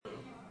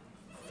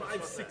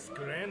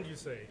$5,000-6,000, you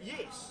say?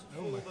 Yes,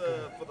 Oh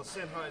for the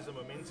Sennheiser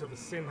Momentum. The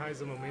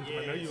Sennheiser Momentum.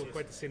 I know Yes, you're yes.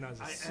 quite a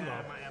Sennheiser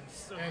snob. I am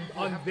so. And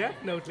on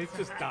that note, let's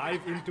just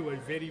dive into a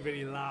very,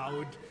 very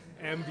loud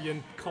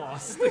ambient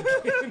cast.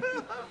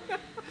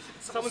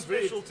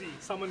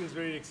 Someone is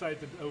very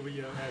excited over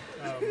here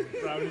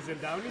at Brownies and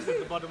Downies at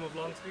the bottom of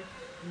Long Street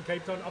in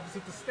Cape Town,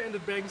 opposite the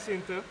Standard Bank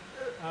Centre.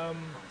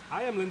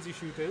 I am Lindsay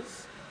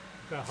Shooters,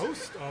 the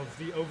host of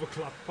the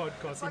Overclock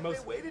podcast. It's like they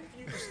waited for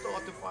you to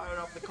start to fire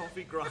up the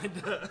coffee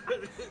grinder.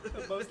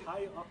 The most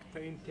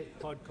high-octane tech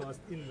podcast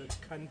in the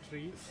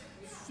country,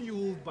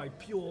 fueled by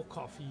pure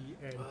coffee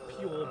and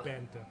pure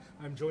banter.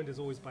 I'm joined as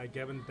always by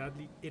Gavin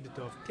Dudley,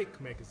 editor of Tech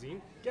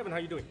Magazine. Gavin, how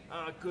you doing?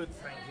 Good,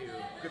 thank you.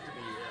 Good to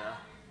be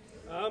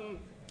here.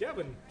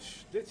 Gavin,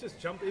 let's just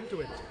jump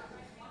into it.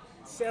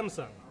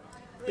 Samsung,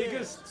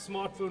 biggest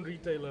smartphone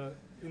retailer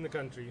in the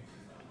country.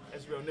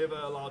 As we are never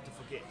allowed to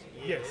forget.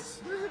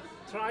 Yes.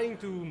 Trying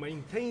to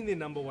maintain their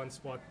number one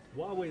spot.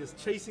 Huawei is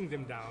chasing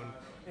them down.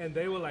 And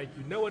they were like,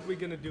 you know what we're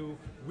going to do?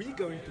 We're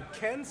going to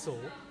cancel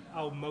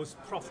our most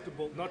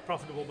profitable, not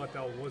profitable, but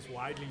our most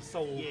widely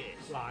sold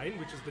line,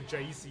 which is the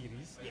J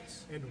series.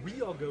 Yes. And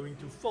we are going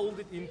to fold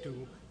it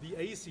into the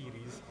A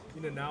series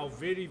in a now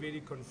very,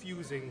 very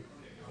confusing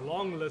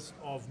long list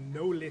of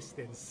no less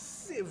than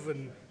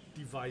 7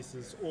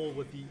 devices, all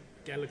with the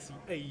Galaxy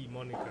A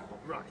moniker.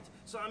 Right.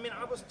 So, I mean,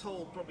 I was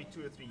told probably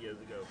 2 or 3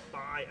 years ago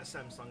by a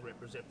Samsung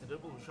representative,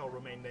 who shall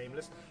remain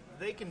nameless,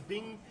 they can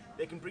bring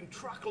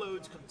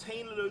truckloads,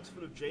 container loads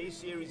full of J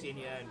series in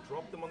here and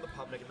drop them on the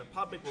public, and the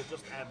public will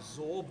just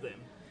absorb them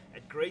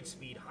at great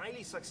speed,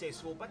 highly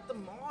successful, but the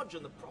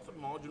profit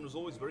margin was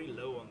always very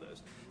low on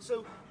those.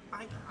 So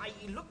I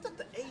looked at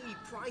the A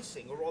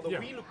pricing, or rather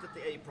we looked at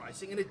the A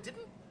pricing, and it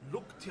didn't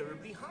look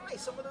terribly high.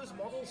 Some of those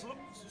models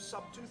looked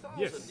sub 2,000,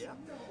 Yes. yeah?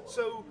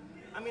 So,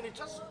 I mean, it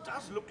just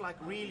does look like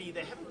really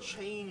they haven't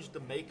changed the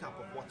makeup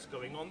of what's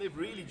going on. They've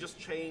really just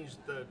changed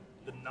the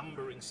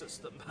numbering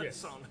system, by the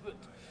sound of it.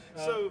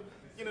 So,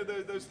 you know,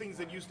 those things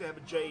that used to have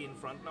a J in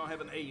front now have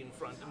an A in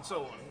front, and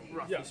so on,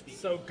 roughly speaking.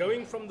 So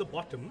going from the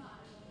bottom,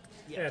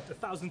 at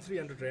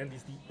 1,300 Rand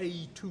is the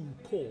A2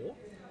 core.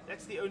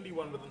 That's the only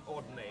one with an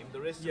odd name. The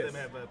rest of them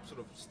have a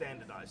sort of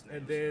standardized name.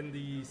 And then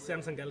the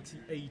Samsung Galaxy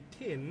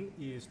A10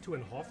 is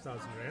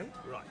 2,500 Rand.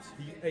 Right.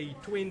 The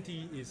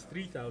A20 is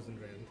 3,000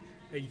 Rand.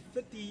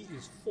 A30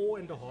 is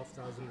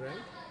 4,500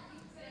 Rand.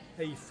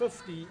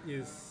 A50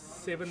 is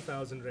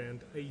 7,000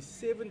 Rand.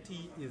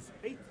 A70 is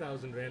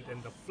 8,000 Rand.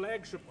 And the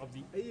flagship of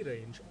the A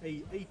range,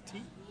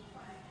 A80,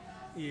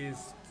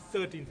 is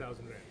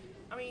 13,000 Rand.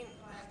 I mean,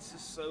 it's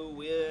just so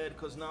weird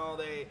because now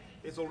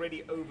there's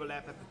already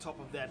overlap at the top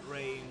of that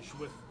range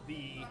with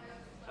the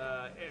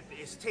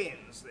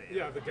S10s there.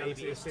 Yeah, the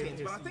Galaxy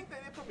S10. But I think they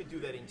probably do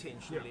that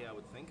intentionally, I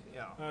would think.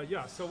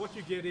 Yeah. So what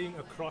you're getting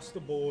across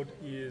the board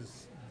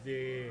is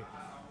the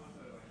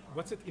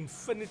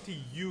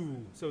Infinity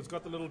U. So it's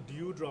got the little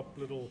dewdrop,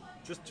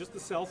 just the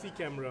selfie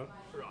camera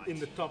in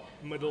the top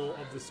middle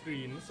of the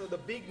screen. So the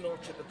big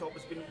notch at the top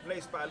has been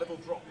replaced by a little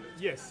droplet.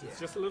 Yes, it's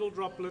just a little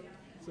droplet.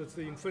 So it's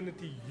the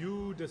Infinity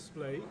U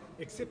display,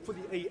 except for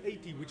the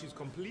A80, which is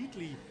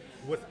completely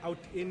without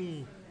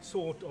any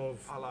sort of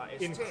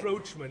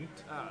encroachment.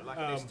 Like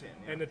an S10.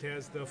 Yeah. And it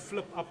has the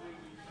flip up,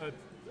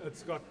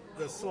 it's got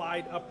the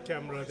slide up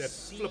camera that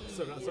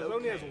flips around. So it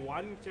only has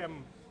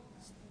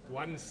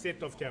one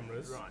set of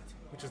cameras,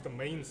 which is the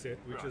main set,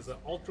 which is an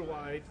ultra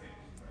wide,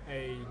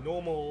 a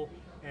normal,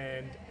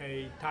 and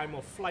a time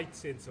of flight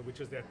sensor, which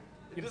is that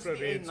infrared.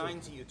 This is the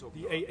A90 you're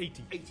talking about? The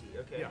A80. 80,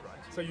 okay, right.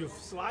 So you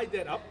slide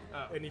that up,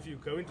 and if you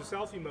go into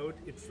selfie mode,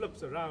 it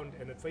flips around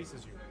and it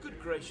faces you. Good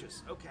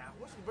gracious. Okay,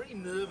 I was very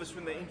nervous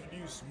when they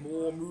introduced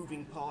more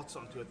moving parts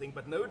onto a thing,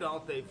 but no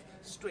doubt they've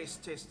stress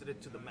tested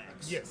it to the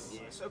max. Yes.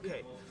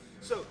 Okay.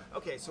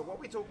 So what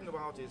we're talking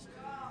about is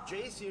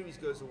J series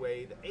goes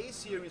away, the A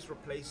series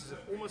replaces it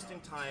almost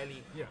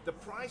entirely. Yeah. The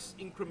price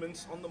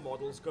increments on the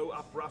models go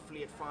up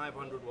roughly at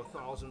 500 or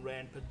 1,000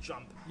 Rand per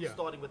jump,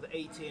 starting with the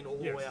A10 all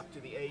the way up to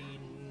the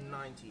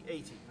A90,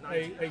 80.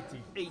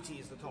 A80. 80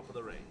 is the top of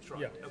the range,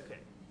 right? Yeah. Okay.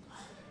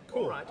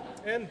 Cool. All right.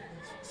 And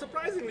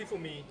surprisingly for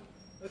me,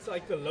 it's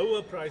like the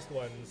lower priced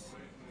ones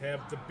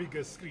have the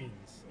bigger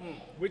screens,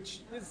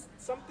 which is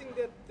something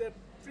that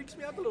freaks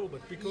me out a little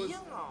bit, because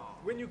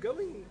when you're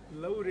going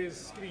low-res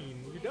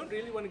screen, you don't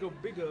really want to go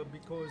bigger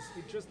because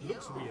it just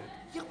looks weird.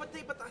 Yeah, but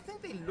I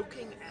think they're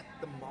looking at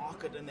the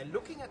market and they're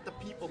looking at the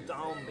people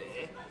down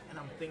there, and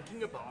I'm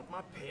thinking about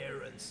my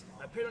parents.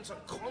 My parents are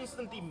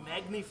constantly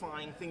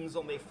magnifying things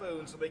on their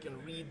phone so they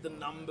can read the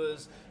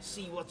numbers,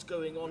 see what's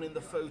going on in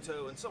the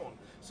photo, and so on.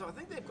 So I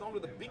think they've gone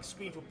with a big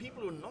screen for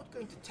people who are not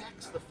going to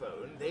tax the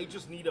phone. They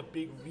just need a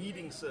big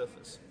reading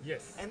surface.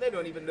 Yes. And they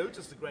don't even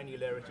notice the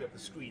granularity of the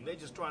screen. They're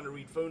just trying to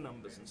read phone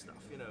numbers and stuff,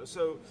 you know.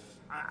 So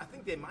I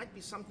think there might be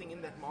something in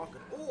that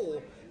market,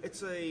 or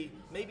it's a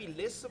maybe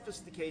less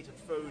sophisticated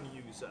phone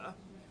user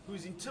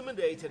who's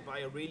intimidated by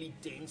a really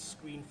dense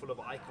screen full of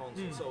icons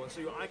and so on.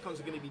 So your icons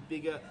are going to be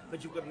bigger,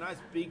 but you've got a nice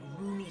big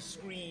roomy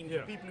screen for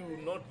people who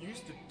are not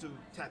used to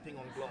tapping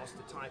on glass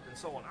to type and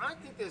so on. I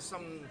think there's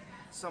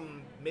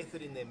some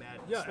method in their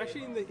madness. Yeah, there.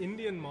 actually in the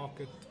Indian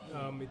market,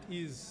 it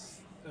is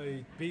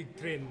a big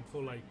trend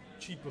for like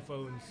cheaper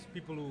phones.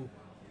 People who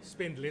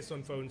spend less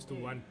on phones to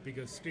want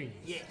bigger screens.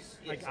 Yes,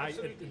 like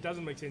it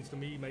doesn't make sense to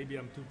me. Maybe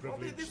I'm too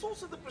privileged. Well, there's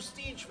also the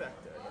prestige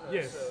factor.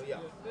 Yes.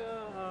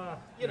 So,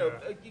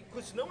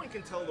 because no one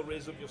can tell the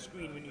res of your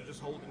screen when you're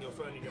just holding your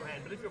phone in your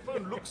hand. But if your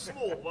phone looks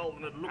small, well,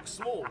 then it looks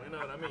small. You know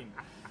what I mean?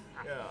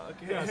 Yeah.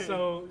 Okay. Yeah.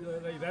 So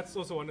that's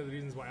also one of the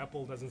reasons why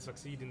Apple doesn't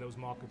succeed in those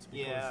markets,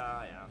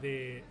 because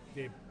their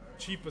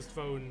cheapest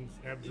phones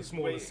have the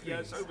smallest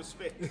screens. Yeah, it's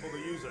overspec for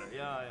the user.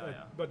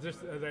 Yeah. But just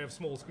they have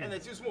small screens. And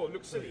they're too small. It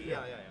looks silly.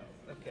 Yeah.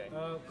 Okay.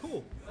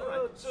 Cool. All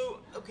right.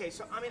 So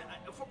I mean,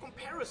 for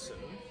comparison,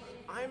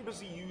 I'm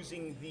busy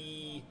using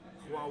the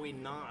Huawei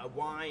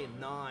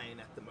Y9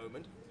 at the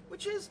moment,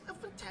 which is a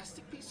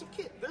fantastic piece of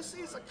kit. This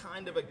is a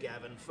kind of a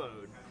Gavin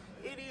phone.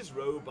 It is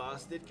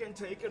robust. It can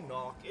take a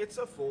knock. It's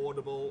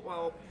affordable.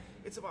 Well,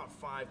 it's about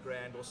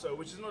 $5,000 or so,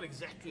 which is not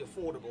exactly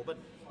affordable. But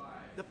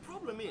the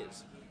problem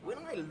is, when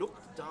I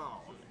looked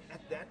down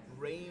at that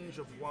range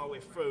of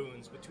Huawei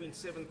phones between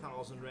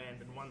 7,000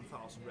 Rand and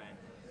 1,000 Rand,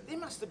 there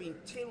must have been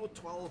 10 or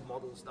 12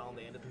 models down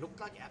there, and it looked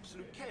like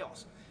absolute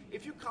chaos.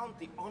 If you count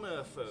the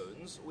Honor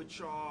phones,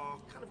 which are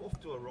kind of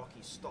off to a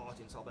rocky start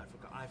in South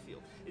Africa, I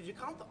feel. If you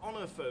count the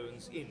Honor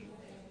phones in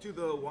to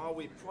the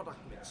Huawei product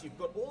mix, you've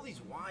got all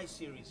these Y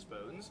series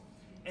phones,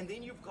 and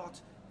then you've got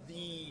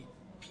the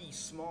P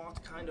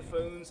Smart kind of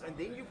phones, and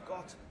then you've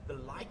got the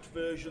light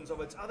versions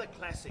of its other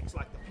classics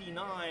like the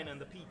P9 and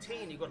the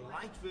P10. You've got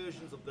light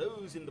versions of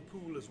those in the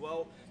pool as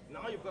well.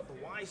 Now you've got the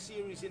Y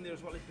series in there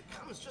as well. It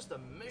becomes just a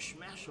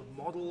mishmash of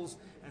models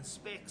and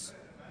specs.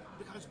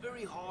 It becomes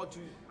very hard to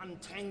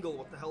untangle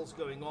what the hell's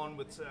going on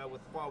with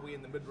Huawei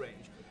in the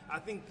mid-range. I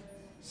think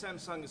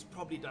Samsung has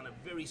probably done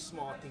a very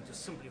smart thing to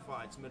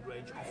simplify its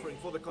mid-range offering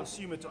for the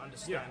consumer to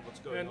understand what's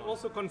going on. And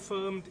also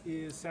confirmed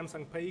is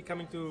Samsung Pay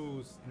coming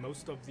to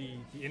most of the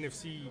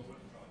NFC.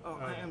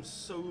 I am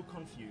so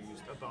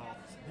confused about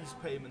these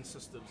payment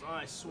systems.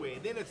 I swear.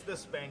 Then it's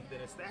this bank,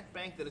 then it's that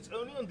bank, then it's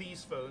only on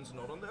these phones,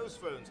 not on those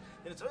phones.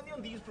 Then it's only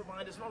on these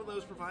providers, not on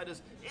those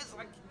providers. It's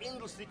like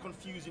endlessly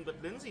confusing, but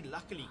Lindsay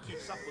luckily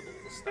keeps up with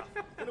all this stuff.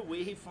 I don't know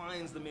where he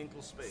finds the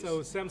mental space.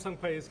 So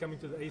Samsung Pay is coming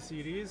to the A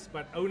series,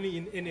 but only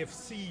in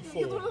NFC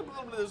form.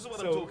 This is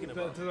what I'm talking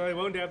about. So I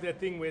won't have that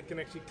thing where it can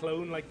actually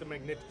clone like the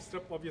magnetic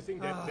strip of your thing.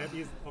 That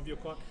is of your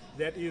card.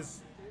 That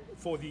is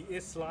for the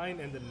S line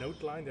and the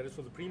Note line. That is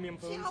for the premium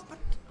phones. Yeah,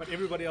 but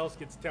everybody else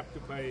gets tap to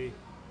pay.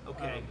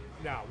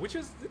 Now, this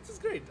is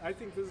great. I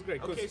think this is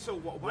great. Okay, so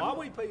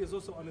Huawei Pay is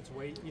also on its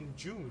way in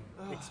June.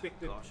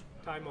 Expected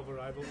time of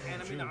arrival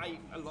in June.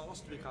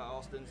 Last week I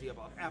asked Lindsay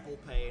about Apple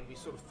Pay, and we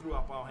sort of threw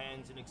up our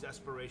hands in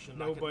exasperation.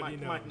 Nobody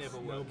knows. Might never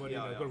work. Nobody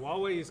knows. But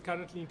Huawei is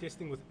currently in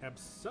testing with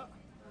ABSA.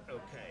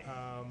 Okay.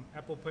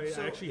 Apple Pay.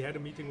 I actually had a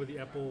meeting with the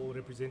Apple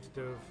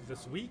representative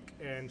this week,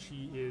 and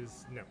she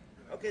is no.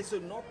 Okay, so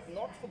not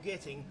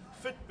forgetting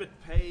Fitbit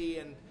Pay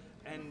and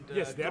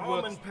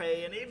Garmin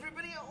Pay, and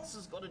everybody else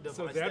has got a device.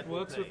 So that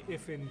works with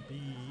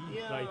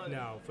FNB right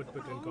now,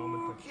 Fitbit and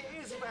Garmin Pay. Who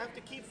cares if I have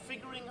to keep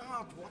figuring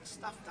out what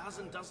stuff does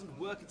and doesn't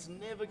work? It's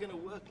never going to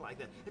work like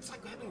that. It's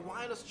like having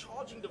wireless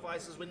charging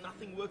devices when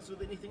nothing works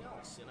with anything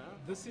else, you know?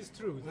 This is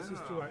true. This is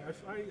true.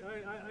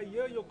 I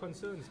hear your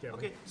concerns, Gavin.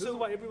 Okay, this is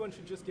why everyone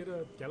should just get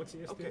a Galaxy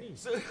S10e. Okay,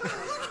 so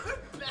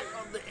back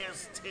on the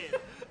S10.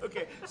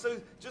 Okay, so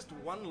just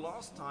one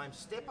last time,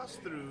 step us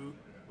through,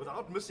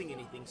 without missing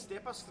anything,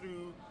 step us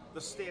through the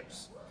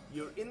steps.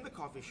 You're in the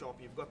coffee shop,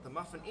 you've got the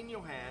muffin in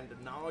your hand,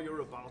 and now you're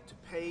about to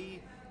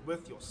pay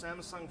with your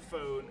Samsung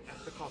phone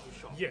at the coffee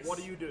shop. Yes. What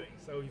are you doing?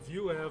 So if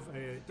you have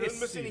a Don't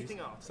miss anything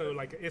out. So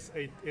like a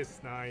S8,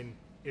 S9,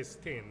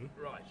 S10,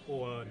 right,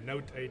 or a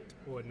Note 8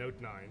 or a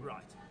Note 9,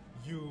 right,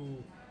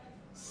 you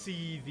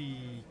see the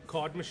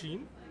card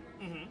machine.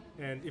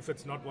 Mm-hmm. And if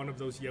it's not one of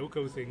those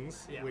Yoko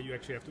things where you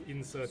actually have to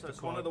insert the card.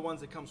 It's one of the ones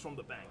that comes from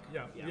the bank.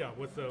 Yeah,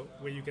 with the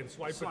where you can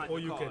swipe it or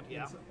you card,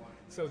 can insert.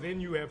 So then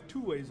you have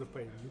two ways of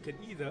paying. You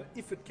can either,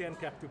 if it can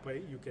tap to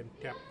pay, you can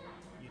tap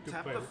to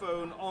tap pay. the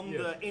phone on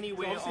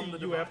anywhere so on the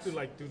device. You have to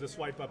like do the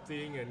swipe up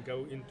thing and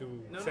go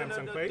into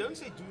Samsung Pay. Don't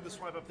say do the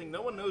swipe up thing.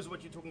 No one knows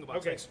what you're talking about.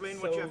 Okay, so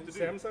explain what you have to do.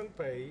 Samsung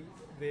Pay,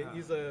 there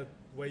is a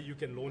way you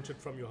can launch it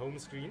from your home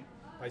screen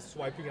by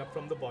swiping up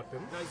from the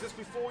bottom. Now, is this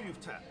before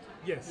you've tapped?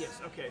 Yes. Yes,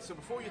 okay. So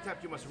before you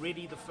tap, you must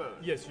ready the phone.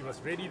 Yes, you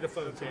must ready the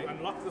phone. Okay. So you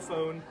unlock the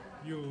phone,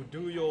 you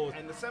do your...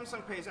 And the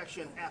Samsung Pay is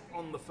actually an app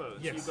on the phone.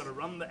 Yes. So you've got to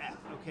run the app,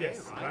 okay?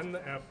 Yes, right. Run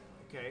the app.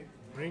 Okay.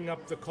 Bring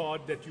up the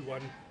card that you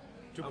want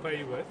to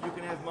pay with. You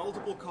can have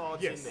multiple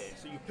cards in there.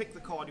 So you pick the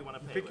card you want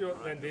to pay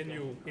with. And then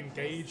you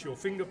engage your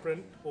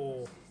fingerprint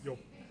or your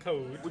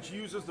code. Which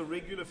uses the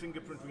regular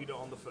fingerprint reader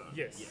on the phone.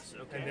 Yes.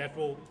 Okay. And that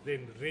will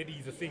then ready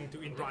the thing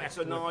to interact Right,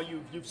 so now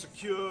you've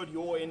secured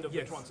your end of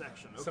the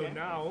transaction. Okay. So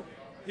now,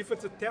 if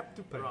it's a tap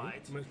to pay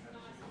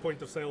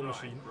point of sale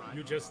machine,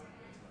 you just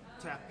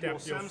tap Tap your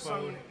your Samsung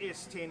phone.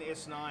 S10,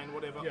 S9,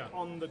 whatever, Yeah.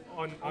 on the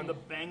On-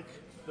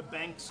 the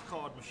bank's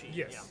card machine.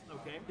 Yes. Yeah.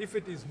 Okay. If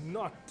it is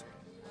not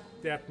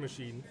that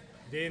machine,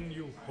 then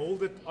you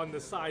hold it on the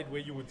side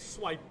where you would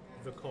swipe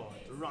the card.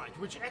 Right,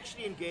 which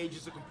actually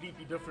engages a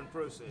completely different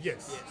process.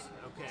 Yes. Yes.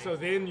 Okay. So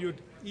then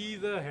you'd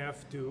either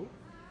have to,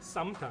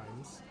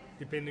 sometimes,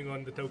 depending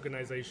on the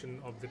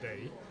tokenization of the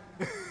day,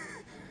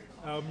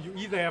 you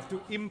either have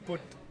to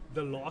input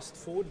the last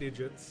 4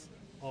 digits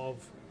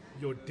of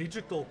your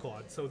digital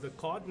card. So the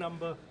card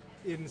number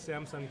in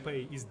Samsung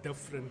Pay is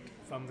different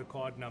from the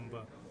card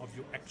number of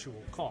your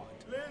actual card.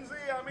 Lindsay,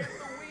 I'm in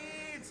the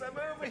weeds. I'm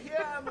over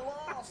here. I'm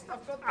lost.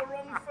 I've got the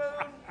wrong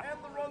phone and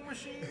the wrong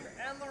machine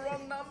and the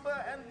wrong number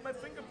and my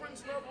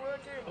fingerprint's not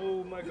working.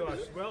 Oh my gosh.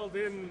 Well,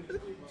 then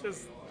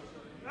just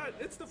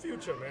it's the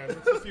future, man.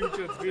 It's the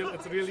future.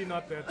 It's really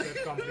not that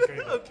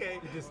complicated. Okay.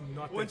 It is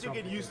not. Once that you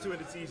get complicated. used to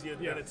it, it's easier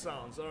Yeah. than it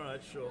sounds. All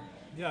right, sure.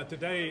 Yeah.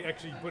 Today,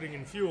 actually putting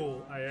in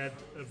fuel, I had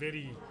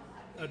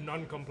a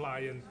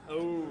non-compliant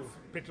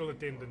petrol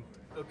attendant.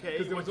 Okay.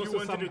 'Cause there What was you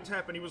also wanted some- to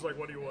tap, and he was like,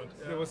 "What do you want?"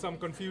 There was some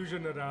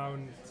confusion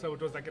around, so it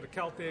was like at a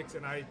Caltex,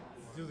 and I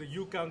do the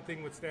U-count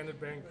thing with Standard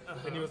Bank,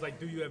 and he was like,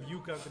 "Do you have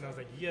U-count?" And I was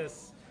like,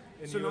 "Yes."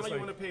 And So he now was you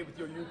like, want to pay with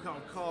your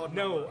U-count card?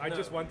 No, number? I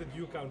just wanted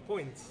U-count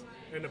points,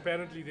 and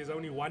apparently there's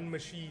only one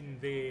machine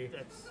there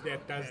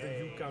that does the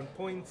okay. U-count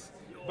points.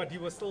 But he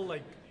was still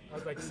like, I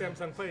was like,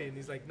 Samsung Pay, and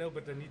he's like, no,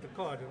 but I need the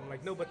card, and I'm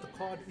like, no, but the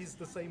card is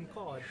the same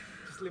card.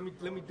 Just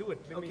let me do it.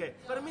 Okay,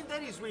 but I mean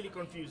that is really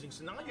confusing.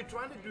 So now you're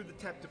trying to do the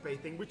tap to pay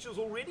thing, which is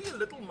already a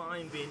little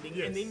mind bending,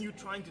 Yes. and then you're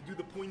trying to do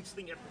the points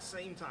thing at the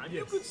same time. You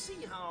Yes. could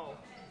see how.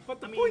 But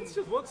the I mean, points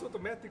just works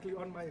automatically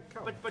on my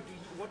account. But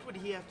what would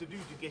he have to do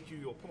to get you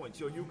your points,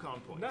 your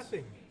U-count points?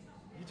 Nothing.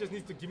 He just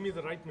needs to give me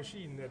the right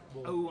machine that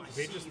will Oh, I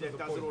see. register That the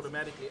does points. it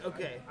automatically.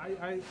 Okay.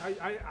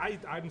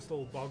 I'm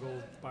still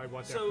boggled by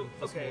what So happened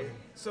this okay. morning.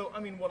 So I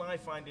mean, what I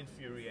find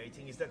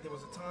infuriating is that there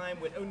was a time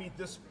when only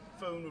this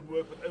phone would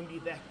work with only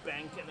that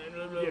bank, and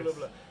blah blah blah Yes.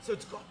 blah. So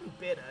it's gotten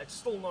better. It's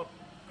still not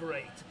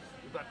great,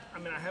 but I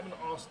mean, I haven't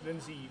asked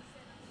Lindsay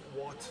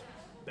what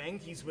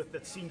bank he's with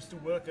that seems to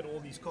work at all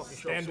these coffee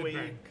shops. Standard where you-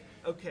 Bank.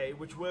 Okay,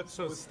 which works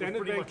So with Standard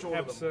pretty Bank, much all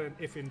of them. ABSA, and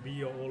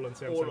FNB are all on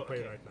Samsung All, Pay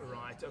okay, right now.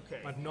 right, okay.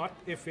 But not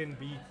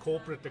FNB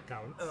corporate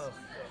accounts,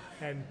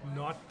 and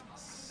not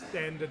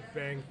Standard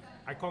Bank.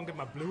 I can't get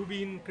my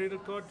Bluebeam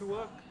credit card to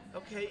work.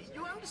 Okay,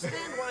 you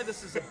understand why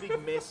this is a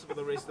big mess for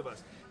the rest of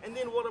us. And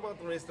then what about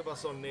the rest of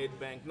us on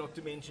Nedbank, not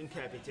to mention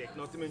Capitec,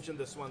 not to mention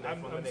this one,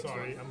 that one, the I'm next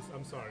sorry. one?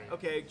 I'm sorry.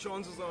 Okay,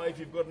 chances are if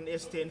you've got an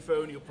S10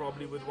 phone, you're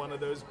probably with one of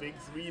those big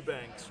 3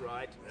 banks,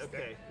 right?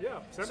 Okay.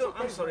 Yeah, So Samsung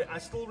I'm Pay. sorry, I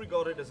still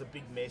regard it as a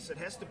big mess. It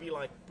has to be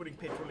like putting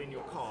petrol in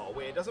your car,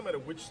 where it doesn't matter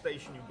which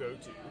station you go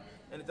to,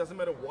 and it doesn't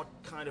matter what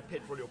kind of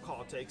petrol your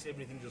car takes,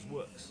 everything just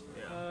works.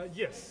 Yeah.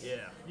 Yes.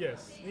 Yeah.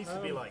 Yes. It needs to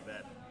be like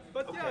that.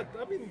 But Okay. yeah,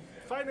 I mean,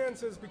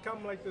 finance has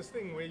become like this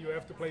thing where you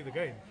have to play the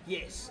game.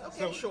 Yes. Okay,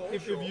 So sure.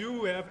 if sure.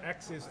 you have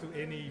access to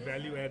any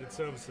value-added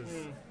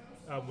services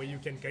where you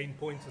can gain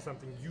points or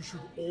something, you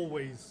should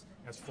always,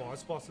 as far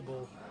as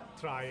possible,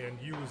 try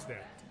and use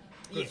that.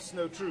 Yes,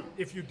 no, true.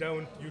 If you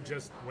don't, you're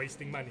just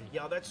wasting money.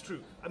 Yeah, that's true.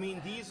 I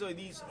mean, these are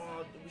we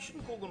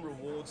shouldn't call them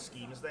reward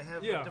schemes. They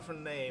have Yeah. a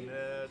different name.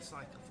 It's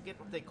like, I forget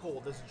what they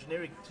call. There's a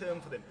generic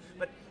term for them.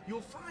 But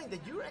you'll find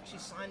that you're actually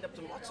signed up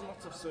to lots and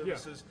lots of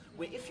services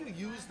where if you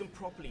use them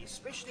properly,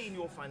 especially in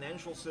your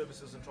financial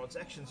services and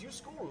transactions, you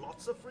score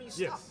lots of free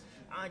stuff. Yes.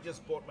 I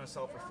just bought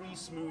myself a free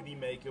smoothie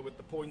maker with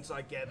the points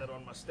I gathered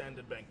on my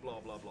Standard Bank, blah,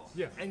 blah, blah.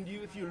 Yeah. And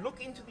if you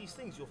look into these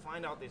things, you'll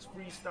find out there's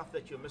free stuff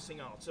that you're missing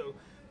out. So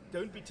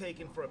don't be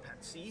taken for a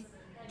patsy.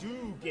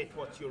 Do get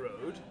what you're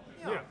owed.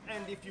 Yeah.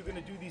 And if you're going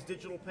to do these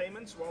digital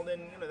payments, well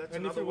then, that's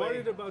And if another you're way.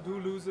 worried about who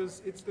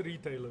loses, it's the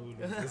retailer who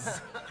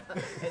loses.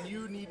 And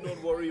you need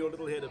not worry your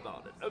little head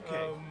about it.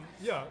 Okay.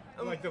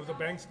 Like the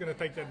bank's going to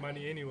take that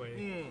money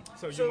anyway.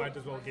 So you So- might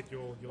as well get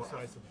your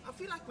slice of it. I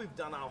feel like we've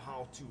done our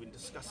how-to in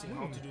discussing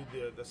how to do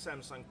the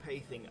Samsung Pay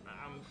thing.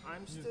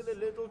 I'm still a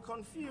little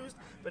confused,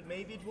 but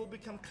maybe it will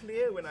become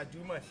clear when I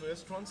do my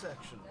first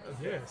transaction.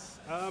 Okay. Yes.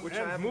 Which I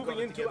And haven't moving got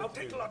it into together our to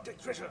Take do. a Lot,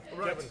 Take Treasure.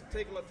 Right. Gavin.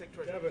 Take a lot, take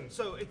treasure. Gavin.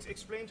 So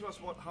explain to us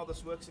how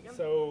this works again.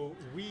 So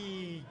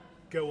we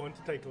go on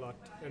to Take a Lot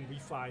and we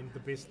find the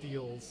best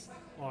deals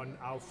on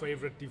our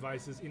favorite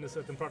devices in a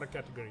certain product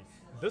category.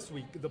 This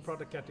week, the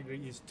product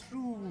category is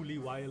truly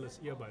wireless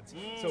earbuds.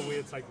 So where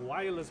it's like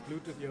wireless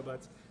Bluetooth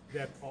earbuds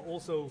that are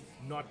also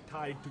not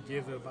tied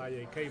together by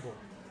a cable.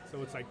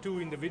 So it's like 2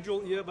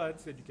 individual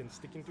earbuds that you can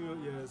stick into your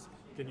ears.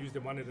 You can use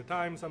them one at a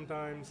time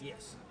sometimes.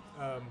 Yes.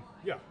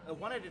 Yeah.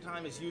 One at a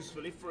time is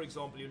useful if, for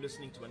example, you're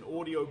listening to an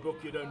audio book,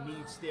 you don't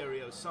need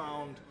stereo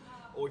sound,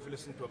 or if you're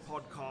listening to a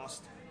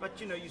podcast, but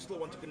you still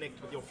want to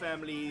connect with your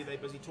family, they're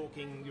busy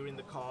talking, you're in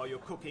the car, you're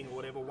cooking or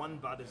whatever, one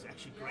bud is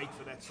actually great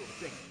for that sort of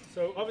thing.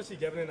 So obviously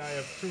Gavin and I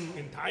have 2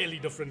 entirely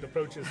different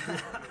approaches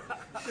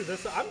to this.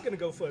 So I'm going to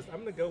go first.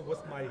 I'm going to go with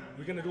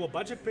we're going to do a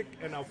budget pick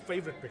and our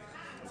favorite pick.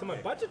 So my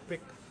budget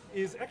pick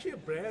is actually a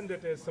brand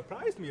that has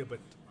surprised me a bit,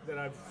 that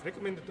I've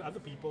recommended to other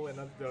people, and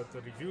the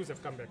reviews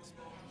have come back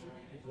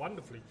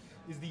wonderfully,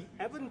 is the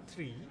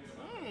Aventry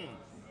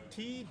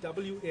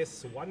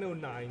TWS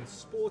 109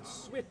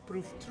 Sports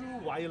Sweatproof True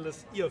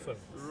Wireless Earphones.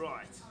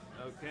 Right.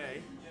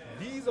 Okay.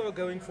 These are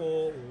going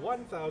for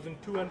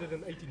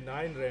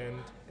 1,289 Rand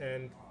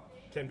and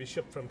can be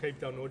shipped from Cape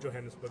Town or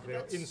Johannesburg. They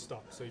are in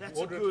stock. So if That's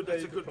you a order good. it today,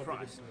 That's a you good can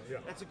probably price. get it. Yeah.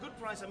 That's a good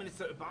price. I mean,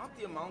 it's about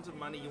the amount of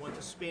money you want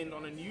to spend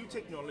on a new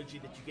technology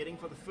that you're getting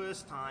for the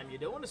first time. You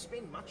don't want to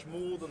spend much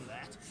more than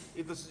that.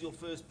 If this is your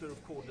first pair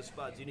of cordless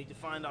buds, you need to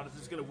find out if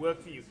this is going to work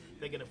for you.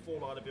 They're going to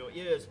fall out of your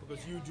ears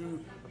because you do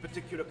a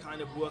particular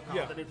kind of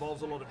workout that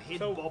involves a lot of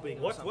head bobbing.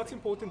 or something. What's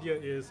important here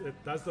is it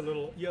does the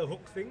little ear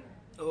hook thing.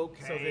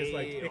 Okay. So there's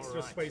like extra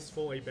alright. space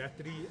for a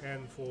battery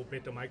and for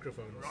better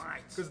microphones.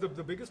 Right. Because the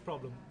biggest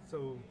problem,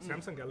 so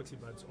Samsung Galaxy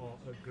Buds are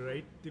a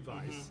great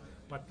device,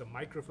 but the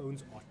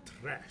microphones are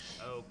trash.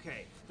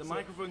 Okay. The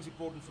microphone's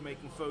important for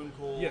making phone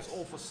calls Yes.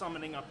 or for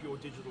summoning up your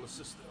digital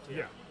assistant.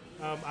 Yeah.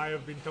 I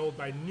have been told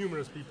by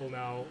numerous people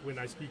now when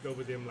I speak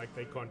over them, like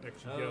they can't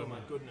actually hear Oh me. my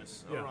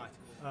goodness! Yeah. All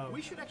right,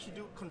 we should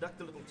actually conduct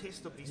a little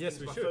test of these Yes,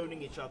 things we by should.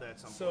 phoning each other at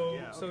some So,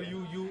 point. Yeah, so okay.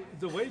 you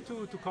the way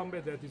to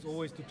combat that is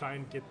always to try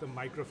and get the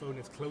microphone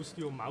as close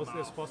to your mouth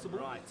as possible.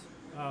 Right.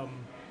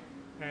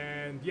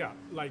 And yeah,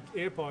 like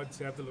AirPods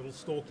have the little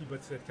stalky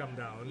bits that come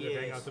down that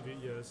hang Yes. out of your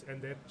ears,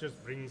 and that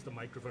just brings the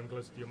microphone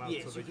close to your mouth.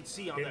 Yes, so you they can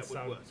see how can that would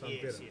sound, work. sound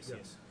Yes, better. yes, yeah.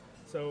 yes.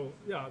 So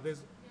yeah,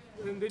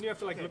 and then you have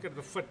to Okay. look at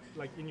the fit,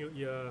 like in your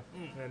ear,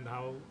 and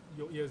how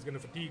your ear is going to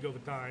fatigue over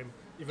time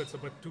if it's a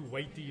bit too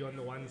weighty on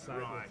the one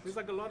side. Right. There's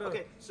like a lot of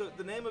Okay, so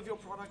the name of your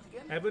product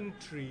again?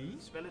 Aventry,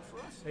 Spell it for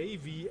us.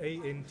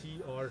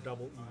 AVANTREE,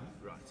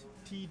 Right.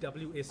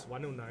 TWS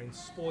 109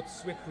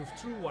 Sports Sweatproof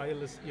True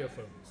Wireless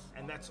Earphones.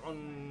 And that's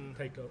on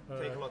Take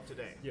a lot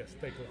today. Yes,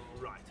 take a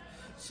look. Right.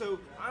 So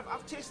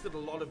I've tested a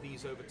lot of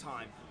these over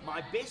time.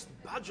 My best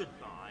budget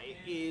buy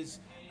is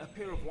a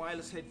pair of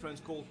wireless headphones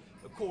called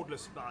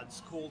cordless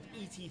buds called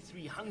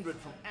ET300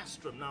 from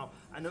Astrum. Now,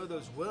 I know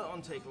those were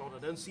on Takealot. I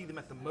don't see them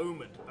at the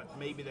moment, but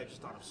maybe they're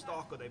just out of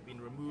stock or they've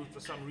been removed for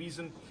some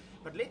reason.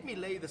 But let me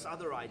lay this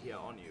other idea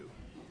on you.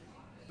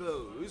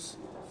 Bose,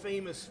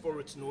 famous for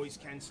its noise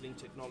cancelling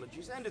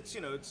technologies and its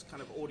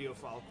kind of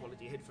audiophile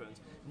quality headphones,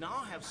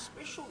 now have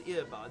special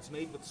earbuds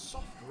made with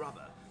soft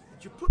rubber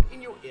that you put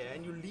in your ear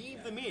and you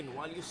leave them in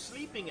while you're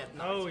sleeping at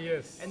night. Oh,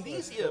 yes. And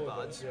these I saw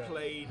earbuds that, yeah.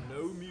 play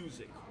no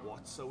music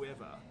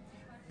whatsoever.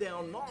 They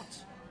are not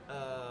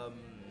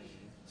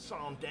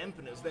sound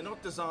dampeners. They're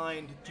not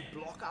designed to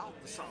block out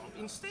the sound.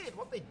 Instead,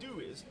 what they do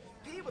is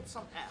pair with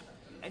some app,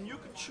 and you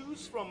can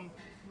choose from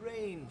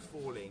rain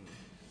falling,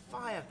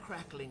 fire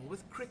crackling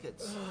with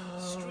crickets,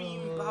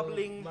 stream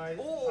bubbling, My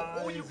or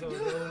eyes you can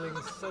are rolling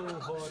so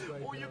hard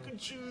right or now. you can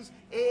choose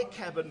air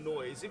cabin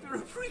noise. If you're a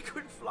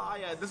frequent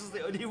flyer, this is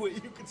the only way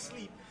you can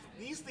sleep.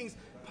 These things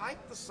pipe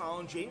the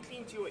sound gently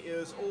into your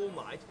ears all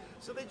night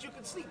so that you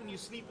can sleep, and you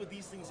sleep with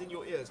these things in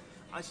your ears.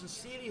 I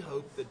sincerely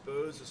hope that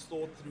Bose has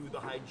thought through the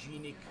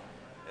hygienic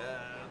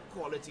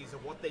qualities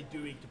of what they're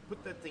doing to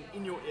put that thing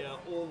in your ear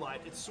all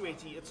night. It's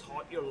sweaty, it's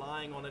hot, you're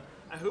lying on it.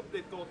 I hope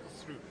they thought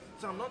this through.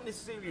 So I'm not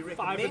necessarily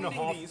recommending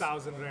these.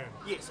 5,500 Rand.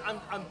 Yes,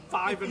 I'm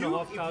Five if and a you-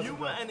 half thousand If you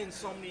were rand. an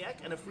insomniac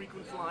and a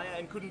frequent flyer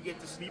and couldn't get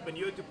to sleep and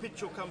you had to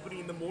pitch your company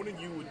in the morning,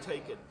 you would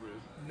take it, bro.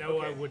 No,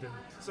 Okay. I wouldn't.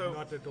 So-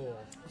 Not at all.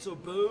 So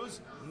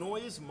Bose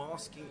noise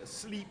masking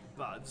sleep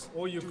buds.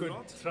 Or you do could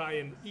not, try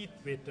and eat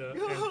better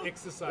and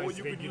exercise or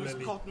you could regularly.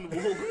 use cotton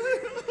wool.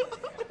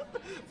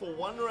 For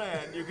 1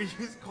 rand, you could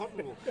use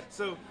cotton wool.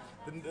 So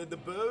the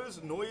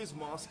Bose noise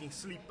masking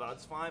sleep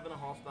buds,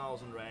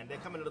 5,500 Rand. They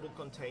come in a little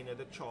container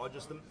that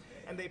charges them,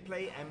 and they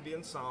play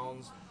ambient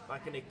sounds by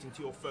connecting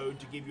to your phone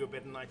to give you a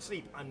better night's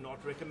sleep. I'm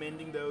not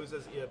recommending those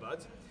as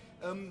earbuds.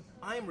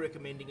 I'm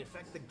recommending, in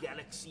fact, the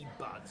Galaxy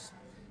Buds.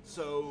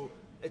 So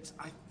it's,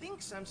 I think,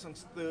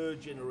 Samsung's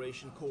 3rd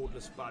generation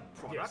cordless bud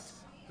product. Yes.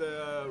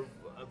 The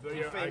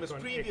very The famous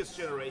Icon previous X.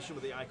 generation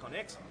with the Icon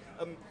X.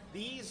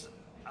 These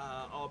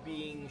are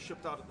being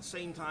shipped out at the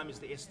same time as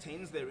the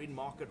S10s. They're in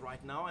market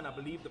right now, and I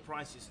believe the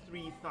price is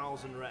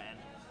 3,000 Rand.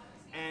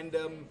 And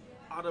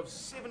out of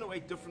 7 or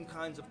 8 different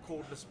kinds of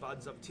cordless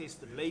buds I've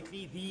tested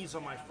lately, these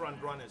are my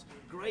front runners.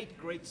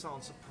 Great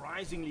sound,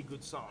 surprisingly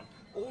good sound.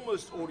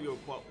 Almost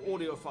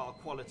audiophile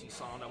quality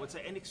sound, I would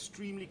say, and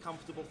extremely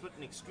comfortable fit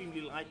and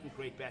extremely light and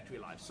great battery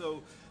life.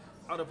 So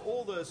out of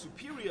all the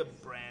superior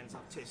brands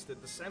I've tested,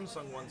 the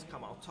Samsung ones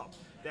come out top.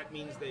 That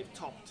means they've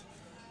topped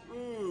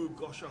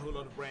a whole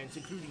lot of brands,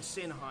 including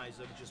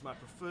Sennheiser, which is my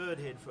preferred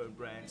headphone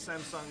brand.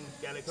 Samsung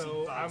Galaxy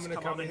So I'm Buds going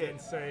to come come out in ahead. and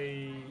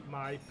say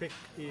my pick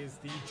is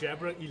the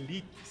Jabra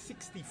Elite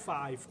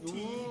 65T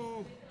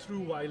Ooh. True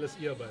Wireless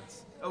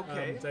Earbuds.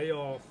 Okay. They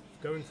are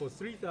going for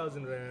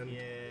 3,000 Rand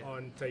Yeah.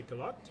 on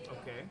Takealot.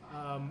 Okay.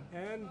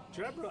 And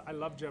Jabra, I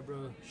love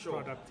Jabra Sure.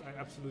 products. I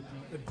absolutely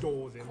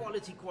adore them.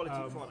 Quality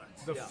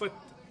products. The yeah. fit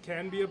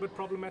can be a bit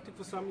problematic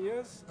for some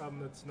ears.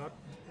 It's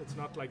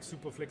not like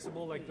super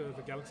flexible like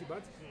the Galaxy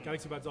Buds.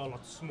 Galaxy Buds are a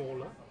lot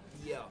smaller.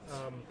 Yeah.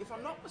 If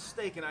I'm not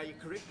mistaken, you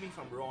correct me if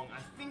I'm wrong,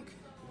 I think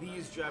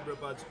these Jabra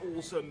buds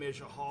also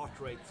measure heart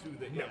rate through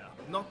the ear,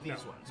 not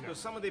these ones, because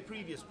some of their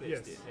previous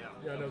pairs did.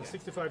 Yeah, no, the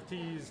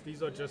 65Ts,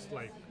 these are just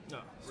like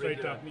straight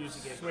regular up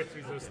music sweat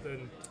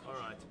resistant. All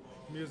right.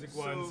 Music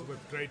ones with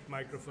great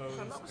microphones.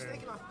 If I'm not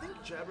mistaken, I think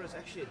Jabra is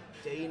actually a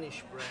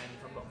Danish brand,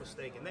 if I'm not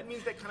mistaken. That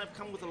means they kind of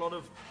come with a lot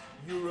of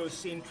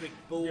Eurocentric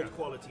build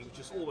quality, which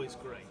is always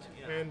great.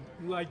 Yeah. And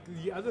like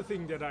the other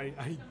thing that I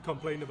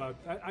complain about,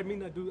 I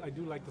mean, I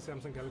do like the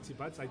Samsung Galaxy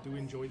Buds. I do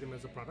enjoy them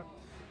as a product.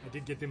 I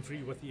did get them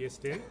free with the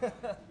S10.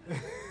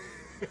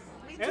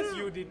 As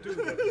you did too.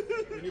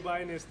 When you buy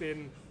an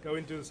S10, go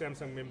into the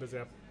Samsung members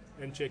app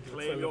and check if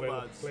it's still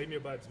available. Claim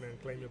your buds, man.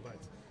 Claim your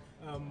buds.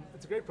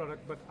 It's a great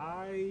product, but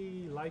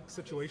I like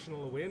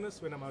situational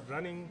awareness when I'm out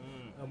running,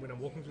 when I'm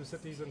walking through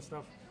cities and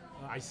stuff.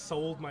 I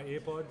sold my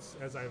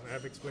AirPods, as I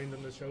have explained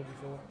on the show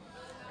before.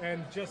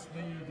 And just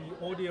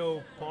the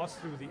audio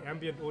pass-through, the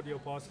ambient audio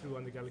pass-through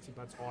on the Galaxy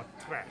Buds are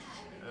trash.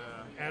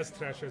 As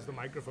trash as the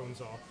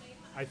microphones are.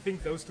 I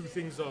think those two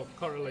things are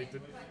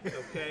correlated.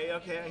 Okay,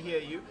 I hear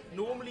you.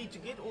 Normally, to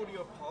get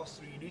audio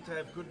pass-through, you need to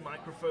have good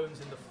microphones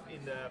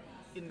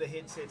in the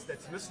headsets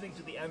that's listening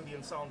to the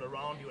ambient sound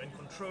around you and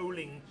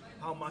controlling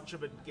how much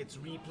of it gets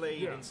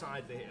replayed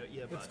inside the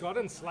earbud. It's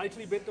gotten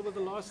slightly better with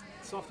the last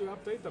software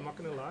update, I'm not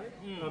going to lie.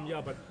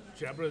 But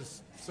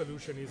Jabra's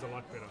solution is a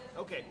lot better.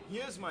 Okay,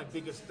 here's my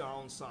biggest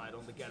downside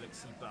on the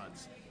Galaxy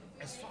Buds.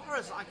 As far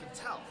as I can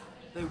tell,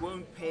 they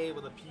won't pair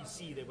with a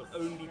PC, they will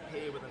only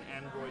pair with an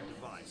Android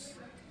device.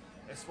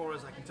 As far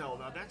as I can tell.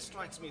 Now that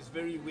strikes me as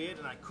very weird,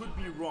 and I could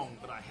be wrong,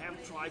 but I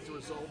have tried to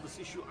resolve this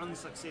issue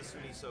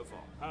unsuccessfully so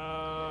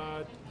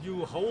far.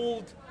 You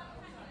hold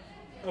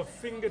a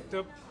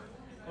fingertip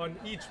on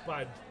each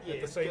bud at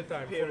the same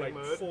time for like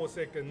 4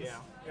 seconds,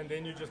 and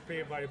then you just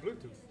pair via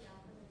Bluetooth.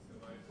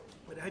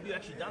 But have you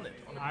actually done it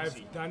on a PC?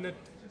 I've done it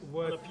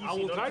with, I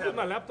will try it with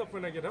my laptop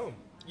when I get home.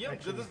 Yeah,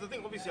 so this is the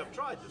thing. Obviously, I've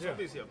tried this.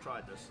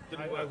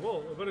 Didn't work. I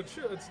will, but it's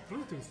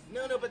Bluetooth.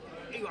 No, but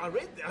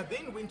I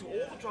then went to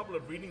all the trouble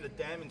of reading the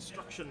damn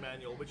instruction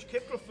manual, which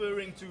kept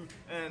referring to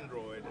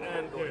Android.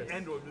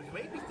 It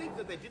made me think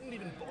that they didn't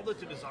even bother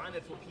to design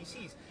it for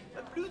PCs.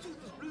 But Bluetooth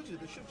is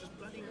Bluetooth. It should just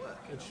bloody work.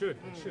 It should.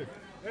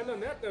 And on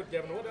that note,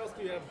 Gavin, what else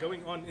do you have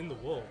going on in the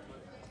world?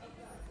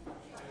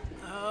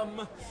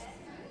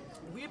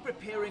 We're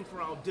preparing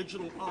for our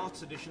digital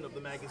arts edition of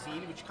the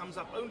magazine, which comes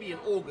up only in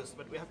August,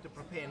 but we have to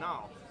prepare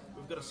now.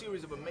 We've got a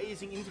series of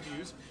amazing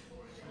interviews,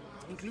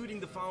 including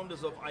the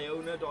founders of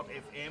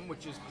Iona.fm,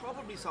 which is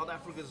probably South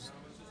Africa's,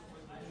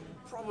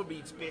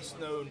 its best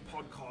known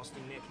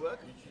podcasting network,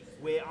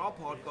 where our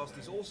podcast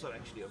is also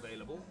actually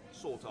available,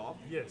 sort of.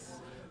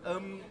 Yes.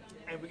 And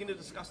we're going to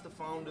discuss the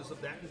founders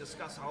of that and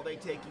discuss how they're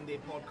taking their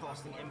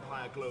podcasting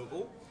empire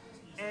global.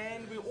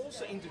 And we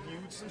also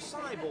interviewed some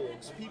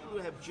cyborgs, people who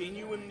have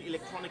genuine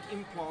electronic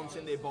implants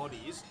in their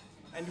bodies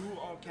and who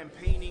are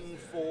campaigning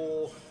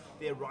for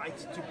their right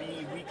to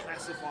be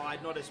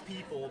reclassified not as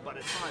people but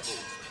as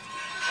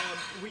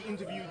cyborgs. We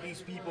interviewed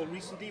these people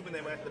recently when they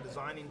were at the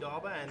Design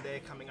Indaba, and they're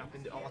coming up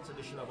in the arts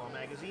edition of our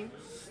magazine.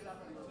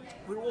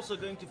 We're also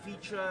going to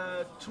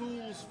feature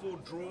tools for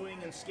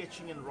drawing and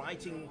sketching and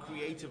writing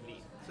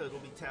creatively. So it'll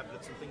be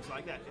tablets and things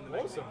like that in the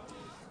magazine. Awesome.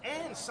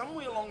 And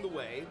somewhere along the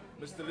way,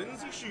 Mr.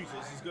 Lindsay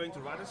Shooters is going to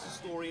write us a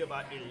story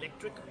about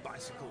electric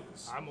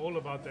bicycles. I'm all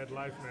about that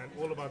life, man.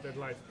 All about that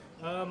life.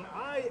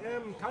 I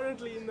am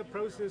currently in the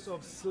process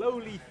of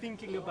slowly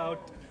thinking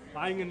about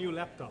buying a new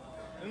laptop.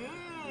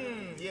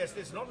 Yes,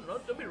 there's not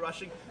don't be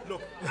rushing.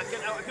 Look,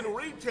 I can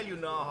already tell you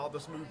now how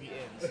this movie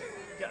ends.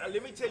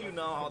 Let me tell you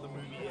now how the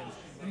movie ends.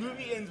 The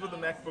movie ends with a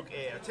MacBook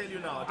Air. I tell you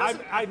now.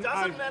 It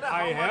doesn't matter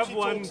how much he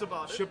talks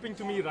about it. Shipping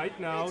to me right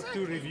now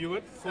to review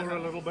it for a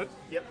little bit.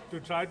 Yep. To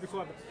try it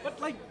before. But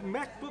like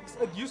MacBooks,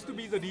 it used to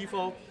be the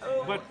default.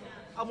 But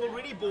I'm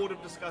already bored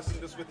of discussing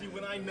this with you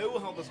when I know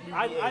how this movie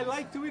ends. I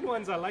like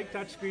two-in-ones. I like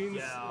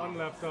touchscreens on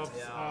laptops.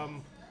 Yeah.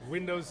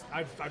 Windows,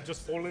 I've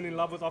just fallen in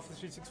love with Office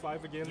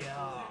 365 again,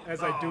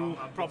 as I do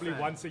probably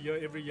once a year,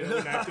 every year,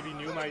 when I have to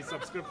renew my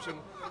subscription,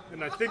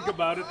 and I think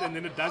about it, and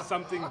then it does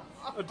something,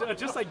 it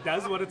just like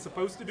does what it's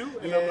supposed to do,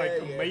 and I'm like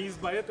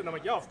amazed by it, and I'm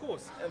like, of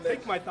course,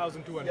 take my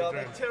 1,200 rand.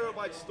 That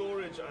terabyte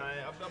storage,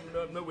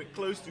 I'm nowhere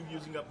close to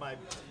using up my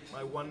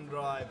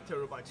OneDrive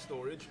terabyte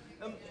storage.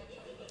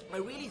 I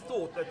really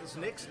thought that this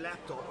next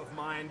laptop of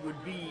mine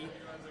would be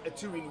a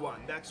 2-in-1.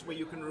 That's where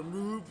you can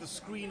remove the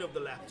screen of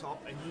the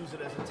laptop and use it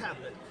as a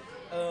tablet.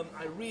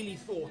 I really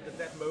thought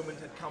that moment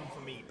had come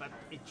for me, but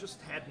it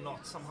just had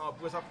not somehow,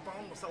 because I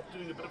found myself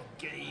doing a bit of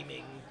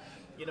gaming,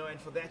 and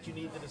for that you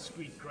need the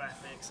discrete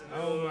graphics.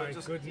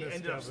 And goodness,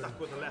 ended up stuck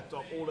with a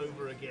laptop all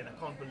over again. I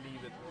can't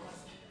believe it.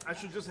 I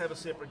should just have a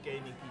separate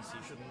gaming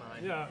PC, shouldn't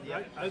I?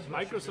 Yeah, as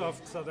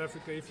Microsoft South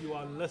Africa, if you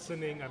are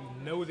listening, I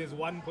know there's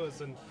one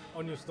person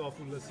on your staff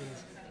who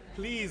listens.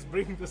 Please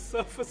bring the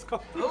Surface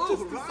computers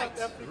to South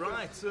Africa.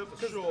 Right,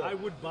 Surface, sure. I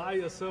would buy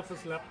a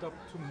Surface laptop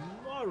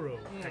tomorrow,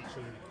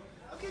 actually.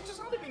 Okay,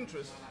 just out of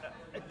interest,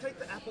 take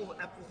the Apple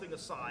thing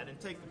aside and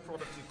take the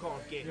products you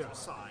can't get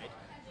aside.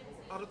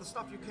 out of the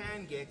stuff you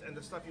can get and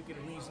the stuff you can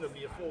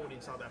reasonably afford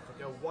in South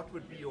Africa, what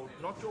would be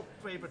not your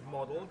favorite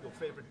model, your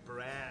favorite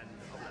brand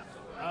of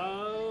laptop?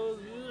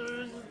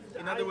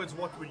 In other words,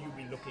 what will you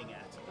be looking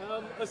at?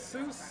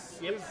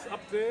 Asus is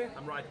up there.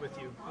 I'm right with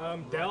you.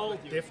 Dell,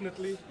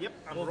 definitely. Yep,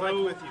 I'm Although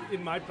right with you.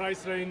 in my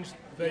price range,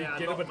 they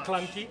get a bit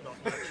clunky.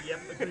 Not much. Yep,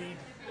 agreed.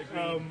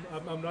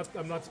 I'm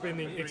not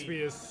spending Agreed.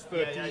 XPS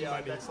 13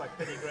 money. That's like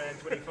 30 grand,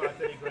 25,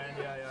 30 grand.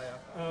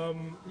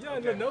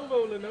 Okay.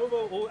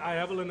 Lenovo. I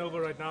have a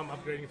Lenovo right now. I'm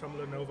upgrading from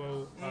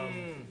Lenovo.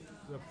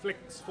 The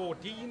Flex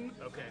 14.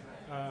 Okay.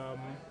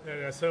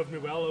 It has served me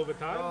well over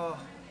time.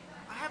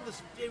 I have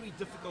this very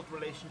difficult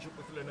relationship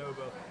with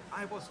Lenovo.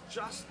 I was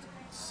just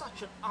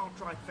such an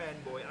outright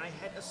fanboy. I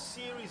had a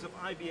series of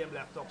IBM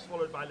laptops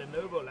followed by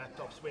Lenovo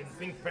laptops when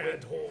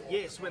ThinkPad Hall.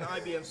 Yes, when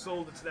IBM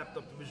sold its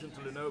laptop division to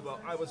Lenovo,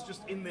 I was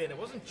just in there, and it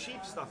wasn't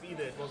cheap stuff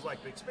either. It was like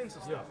the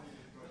expensive stuff.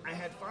 I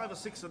had 5 or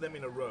 6 of them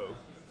in a row.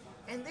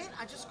 And then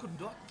I just could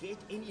not get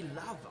any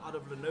love out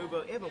of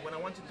Lenovo ever. When I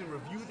wanted to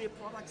review their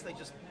products, they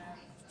just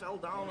fell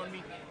down on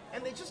me.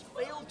 And they just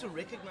failed to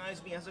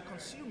recognize me as a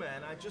consumer.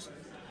 And I just,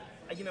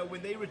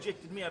 when they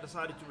rejected me, I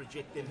decided to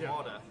reject them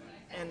harder.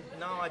 And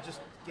now I just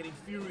get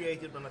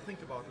infuriated when I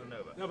think about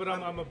Lenovo. No, but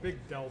I'm a big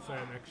Dell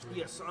fan, actually.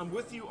 Yes, I'm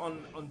with you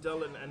on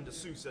Dell and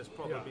ASUS as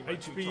probably my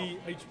two top.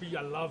 HP,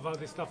 I love how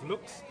this stuff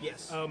looks.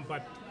 Yes.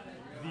 But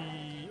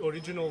the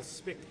original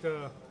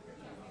Spectre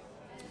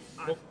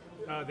book,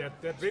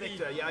 that really,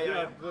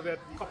 Spectre, that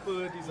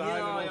copper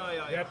design,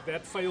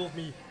 that failed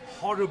me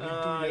horribly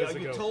 2 years ago.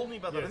 You told me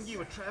about that. I Yes. think you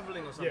were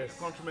traveling or something. Yes.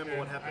 I can't remember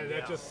what happened.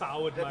 That just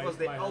soured that my... was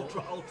the my whole-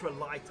 ultra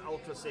light,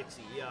 ultra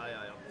sexy.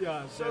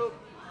 Yeah, So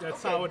that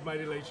soured my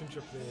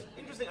relationship there.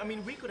 interesting. I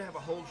mean, we could have a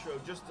whole show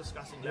just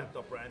discussing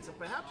laptop brands, and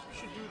perhaps we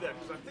should do that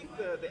because I think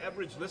the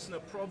average listener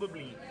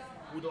probably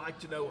would like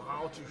to know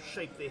how to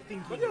shape their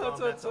thinking But yeah, around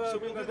that it's, stuff. So I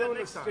we'll do don't that want to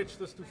next time. stretch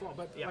this too far,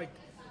 but Yeah.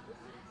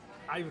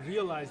 I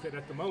realize that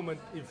at the moment,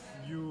 if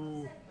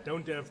you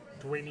don't have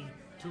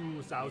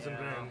 22,000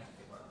 rand,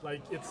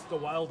 it's the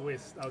Wild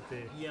West out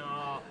there.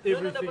 Yeah,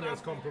 Everything but has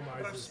I've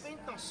compromises.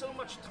 spent now so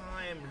much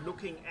time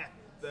looking at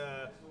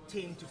the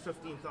 10 to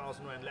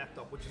 15,000 rand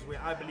laptop, which is where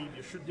I believe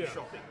you should be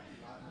shopping.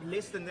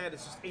 Less than that,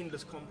 it's just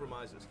endless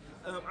compromises.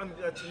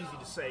 That's easy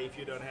to say. If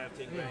you don't have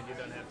 10 grand, you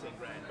don't have 10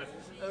 grand. But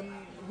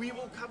we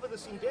will cover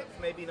this in depth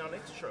maybe in our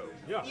next show.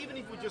 Yeah. Even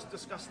if we just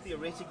discuss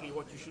theoretically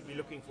what you should be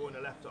looking for in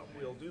a laptop,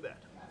 we'll do that.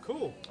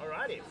 Cool.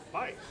 Alrighty.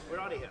 Bye. We're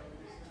out of here.